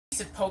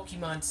of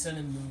Pokemon Sun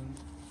and Moon,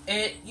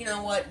 you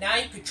know what, now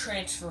you could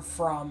transfer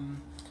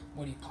from,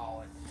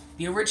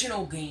 the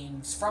original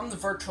games from the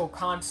Virtual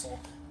Console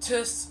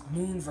to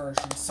Moon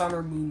version, Sun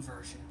or Moon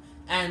version,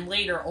 and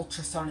later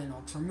Ultra Sun and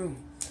Ultra Moon.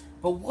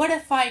 But what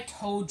if I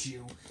told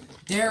you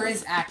there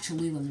is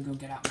actually, let me go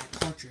get out my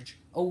cartridge,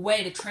 a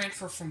way to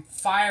transfer from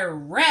Fire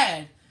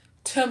Red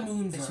to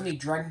Moon version. It's me,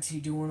 Dragon Sea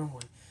doing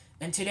one.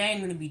 And today I'm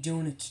going to be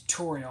doing a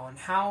tutorial on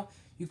how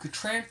you could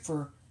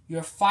transfer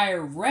your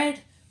Fire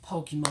Red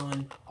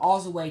Pokemon all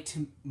the way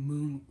to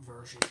Moon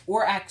version,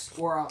 or X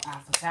or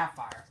Alpha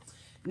Sapphire.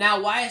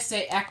 Now, why I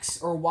say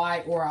X or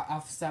Y or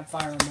Alpha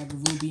Sapphire or Mega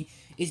Ruby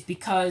is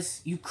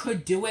because you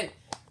could do it,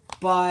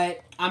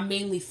 but I'm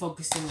mainly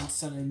focusing on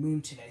Sun and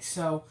Moon today.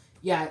 So,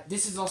 yeah,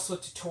 this is also a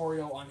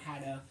tutorial on how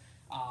to,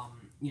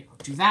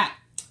 do that.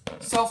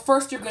 So,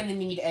 first you're going to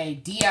need a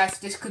DS.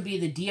 This could be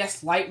the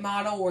DS Lite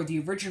model or the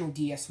original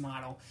DS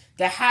model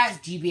that has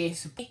GBA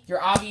support.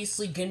 You're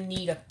obviously going to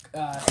need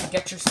to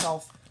get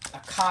yourself a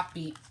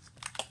copy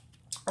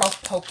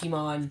of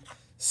Pokemon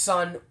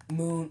Sun,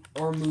 Moon,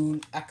 or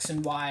Moon, X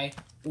and Y,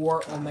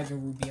 or Omega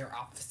Ruby or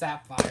Alpha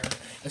Sapphire,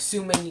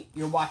 assuming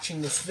you're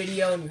watching this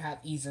video and you have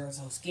either of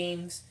those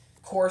games.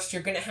 Of course,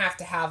 you're going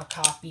to have a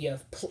copy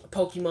of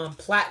Pokemon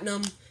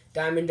Platinum,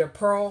 Diamond or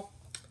Pearl,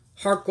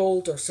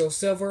 heartgold or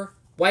soulsliver,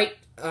 white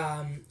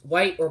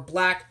or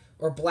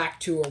black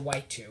 2 or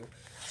white 2.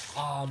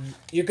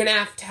 You're going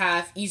to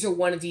have either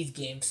one of these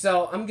games.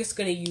 So I'm just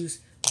going to use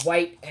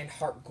white and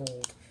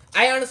heartgold.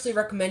 I honestly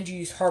recommend you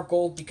use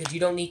heartgold because you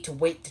don't need to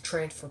wait to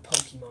transfer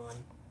Pokemon.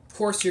 Of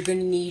course, you're going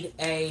to need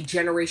a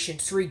Generation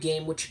 3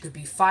 game, which could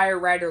be Fire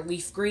Red or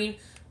Leaf Green,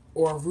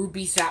 or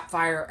Ruby,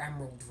 Sapphire, or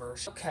Emerald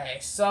version. Okay,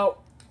 so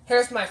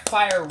here's my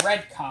Fire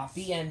Red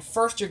copy, and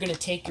first you're going to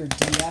take your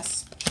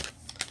DS.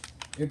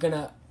 You're going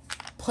to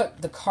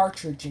put the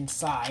cartridge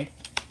inside,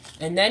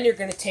 and then you're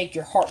going to take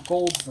your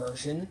heartgold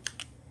version,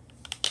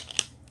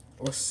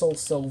 or Soul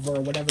Silver,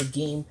 or whatever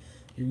game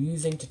you're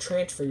using to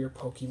transfer your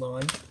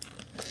Pokemon.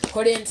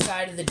 Put it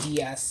inside of the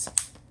DS,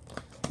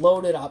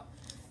 load it up,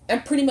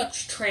 and pretty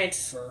much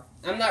transfer.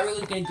 I'm not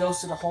really going to go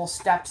through the whole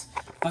steps,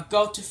 but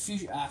go to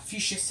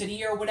Fuchsia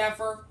City or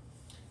whatever.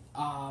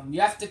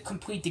 You have to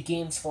complete the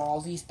games for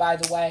all these, by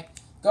the way.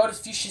 Go to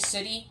Fuchsia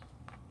City,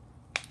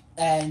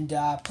 and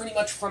pretty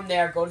much from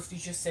there, go to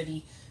Fuchsia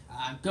City,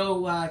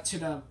 go to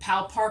the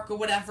Pal Park or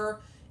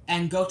whatever,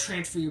 and go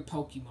transfer your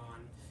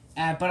Pokemon.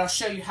 But I'll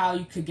show you how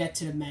you could get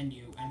to the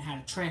menu and how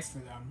to transfer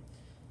them.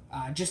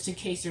 Just in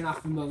case you're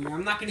not familiar.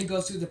 I'm not going to go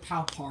through the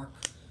Pal Park,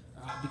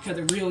 because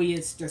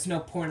there's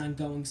no point on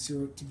going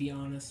through it, to be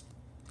honest.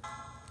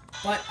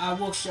 But I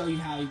will show you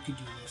how you could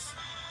do this.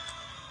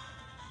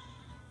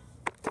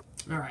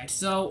 Alright,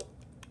 so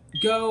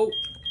go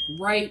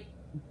right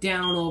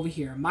down over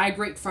here.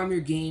 Migrate from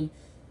your game,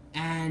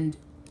 and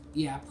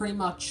yeah, pretty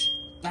much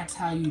that's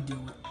how you do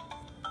it.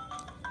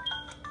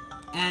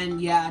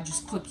 And yeah,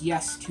 just click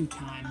yes 2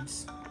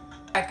 times.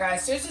 Alright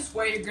guys, so this is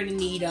where you're going to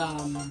need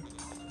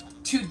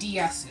 2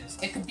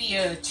 DSs. It could be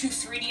 2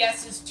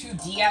 3DSs, 2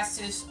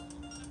 DSs,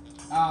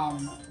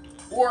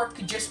 or it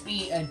could just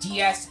be a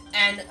DS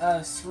and a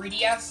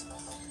 3DS.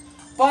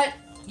 But,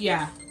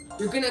 yeah,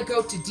 you're gonna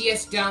go to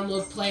DS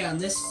Download Play on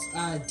this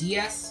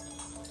DS,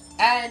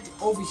 and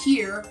over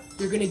here,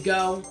 you're gonna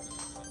go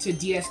to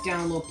DS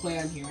Download Play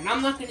on here. And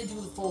I'm not gonna do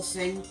the full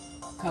thing,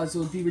 because it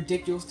would be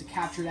ridiculous to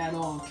capture that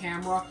all on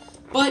camera.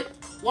 But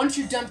once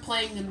you're done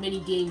playing the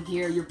mini-game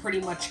here, you're pretty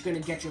much going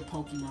to get your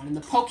Pokemon. And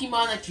the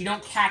Pokemon that you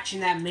don't catch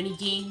in that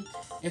mini-game,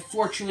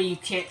 unfortunately, you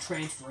can't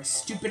transfer. As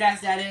stupid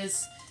as that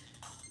is,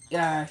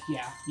 yeah,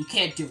 you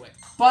can't do it.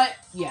 But,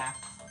 yeah,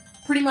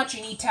 pretty much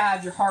you need to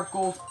have your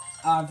heartgold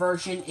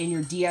version in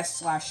your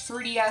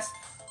DS/3DS,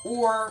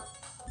 or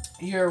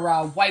your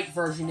white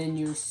version in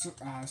your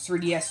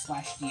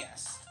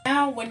 3DS/DS.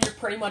 Now, when you're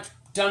pretty much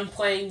done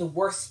playing the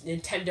worst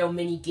Nintendo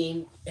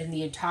mini-game in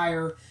the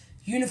entire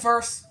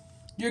universe,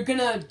 you're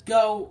gonna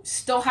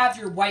still have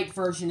your white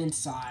version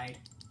inside.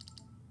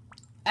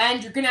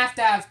 And you're gonna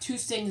have 2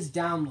 things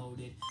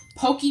downloaded.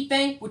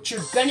 Pokebank, which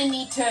you're gonna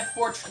need to,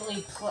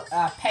 unfortunately,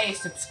 pay a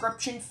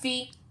subscription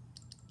fee.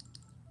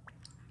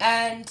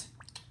 And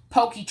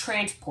Poke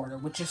Transporter,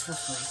 which is for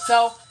free.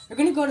 So, you're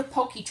gonna go to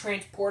Poke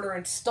Transporter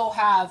and still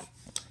have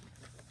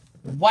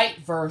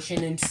white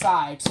version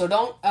inside. So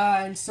don't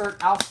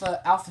insert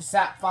Alpha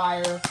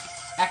Sapphire,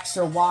 X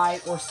or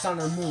Y, or Sun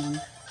or Moon.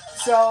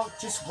 So,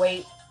 just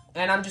wait.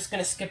 And I'm just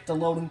going to skip the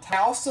loading time.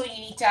 Also, you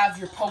need to have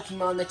your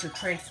Pokemon that you're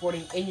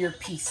transporting in your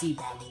PC,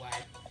 by the way.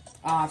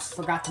 I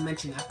forgot to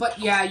mention that. But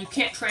yeah, you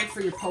can't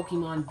transfer your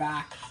Pokemon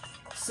back.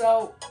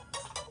 So,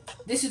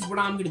 this is what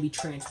I'm going to be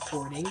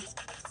transporting.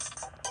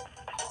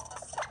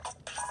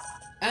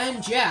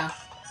 And yeah,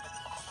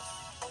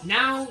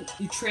 now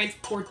you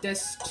transport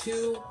this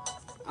to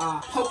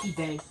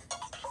Pokebank.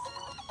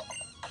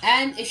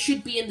 And it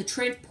should be in the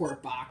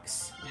transport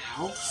box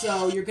now.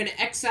 So, you're going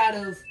to X out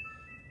of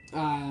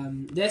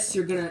this.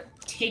 You're going to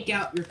take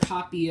out your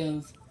copy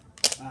of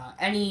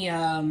any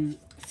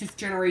 5th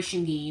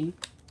generation game.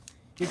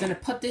 You're going to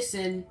put this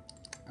in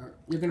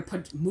you're gonna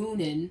put moon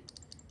in,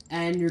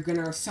 and you're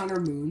gonna sun or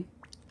moon.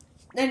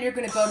 Then you're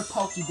gonna go to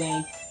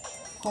Pokebank,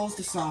 close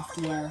the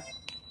software,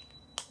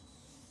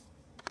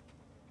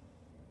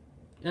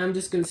 and I'm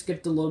just gonna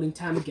skip the loading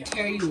time again.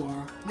 Here you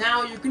are.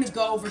 Now you're gonna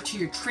go over to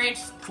your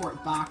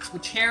transport box,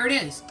 which here it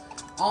is,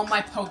 all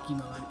my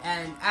Pokemon,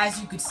 and as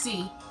you can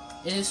see,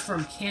 it is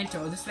from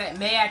Kanto. This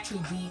may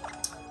actually be,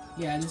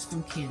 yeah, this is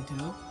from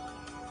Kanto.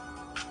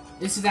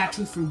 This is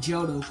actually from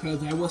Johto,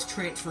 because I was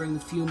transferring a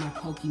few of my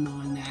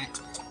Pokemon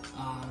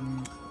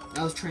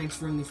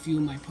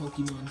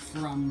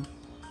from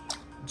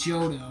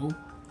Johto.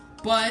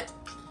 But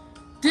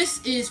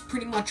this is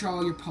pretty much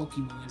all your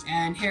Pokemon,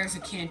 and here's a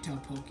Kanto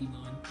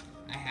Pokemon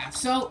I have.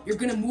 So, you're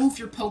going to move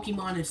your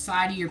Pokemon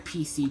inside of your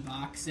PC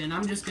box, and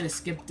I'm just going to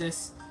skip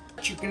this.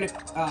 You're going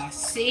to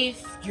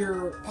save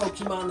your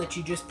Pokemon that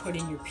you just put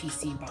in your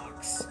PC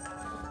box.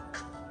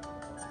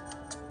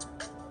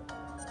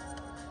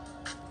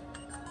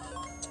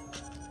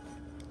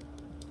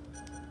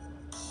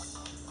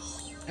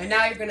 And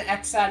now you're going to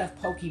X out of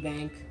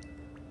Pokebank.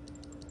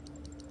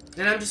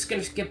 And I'm just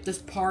going to skip this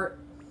part.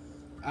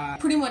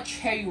 Pretty much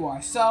here you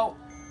are. So,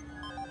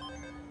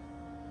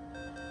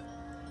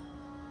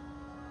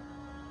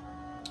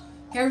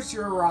 here's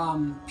your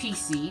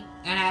PC.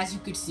 And as you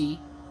can see,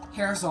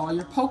 here's all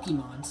your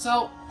Pokemon.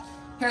 So,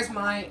 here's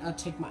I'll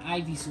take my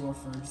Ivysaur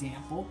for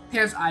example.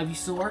 Here's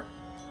Ivysaur.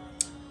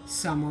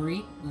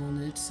 Summary.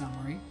 Limited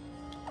summary.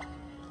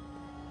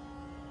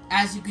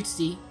 As you could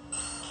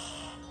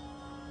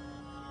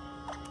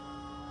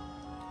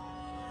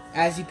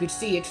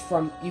see, it's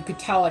from, you could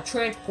tell I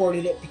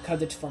transported it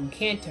because it's from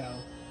Kanto.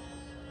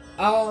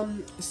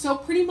 So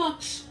pretty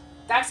much,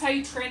 that's how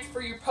you transfer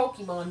your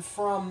Pokemon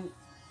from,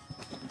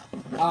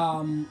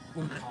 what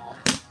do you call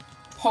it?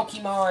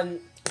 Pokemon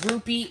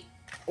Ruby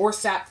or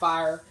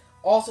Sapphire,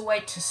 all the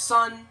way to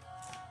Sun,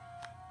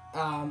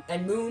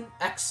 and Moon,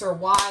 X or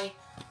Y,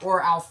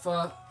 or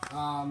Alpha,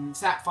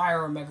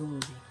 Sapphire or Mega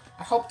Ruby.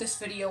 I hope this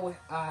video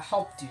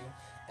helped you,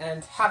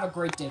 and have a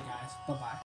great day, guys. Bye-bye.